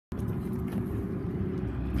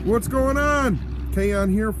What's going on?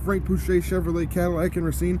 Kayon here, Frank Boucher Chevrolet Cadillac and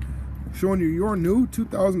Racine, showing you your new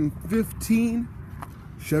 2015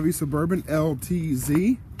 Chevy Suburban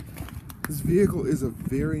LTZ. This vehicle is a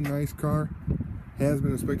very nice car. Has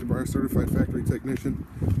been inspected by our certified factory technician.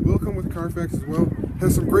 Will come with Carfax as well.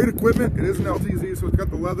 Has some great equipment. It is an LTZ, so it's got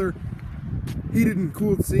the leather, heated and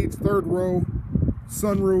cooled seats, third row,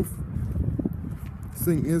 sunroof. This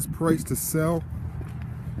thing is priced to sell.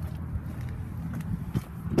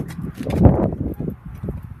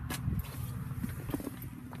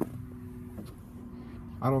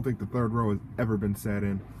 I don't think the third row has ever been sat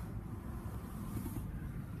in.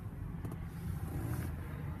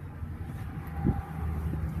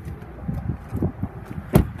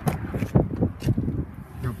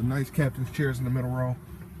 Got the nice captain's chairs in the middle row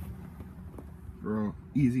for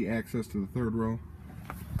easy access to the third row.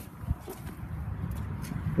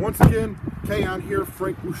 Once again, Kayon here,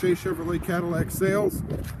 Frank Boucher Chevrolet Cadillac Sales.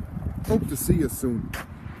 Hope to see you soon.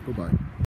 Bye-bye.